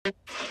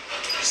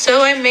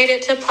So I made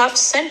it to Pop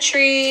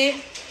Century.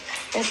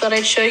 I thought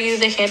I'd show you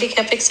the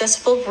handicap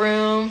accessible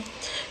room.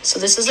 So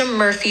this is a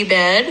Murphy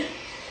bed.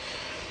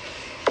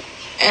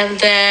 And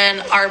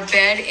then our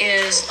bed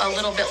is a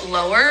little bit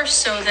lower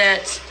so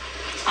that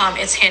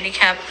it's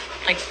handicap,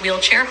 like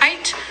wheelchair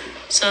height.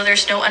 So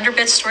there's no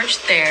underbed storage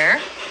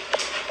there.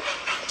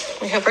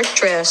 We have our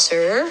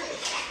dresser.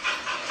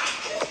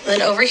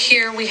 Then over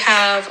here we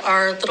have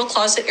our little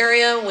closet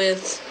area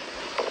with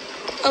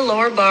a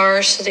lower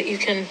bar so that you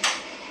can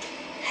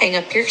hang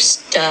up your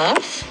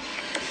stuff.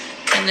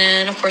 And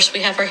then of course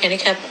we have our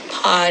handicap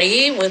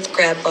potty with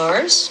grab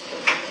bars.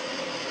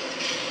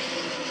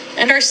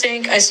 And our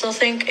sink. I still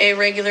think a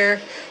regular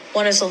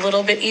one is a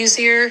little bit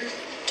easier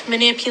to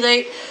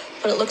manipulate,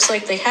 but it looks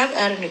like they have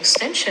added an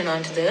extension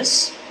onto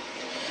this.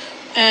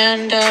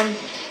 And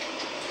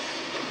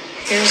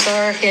here's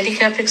our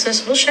handicap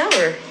accessible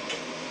shower.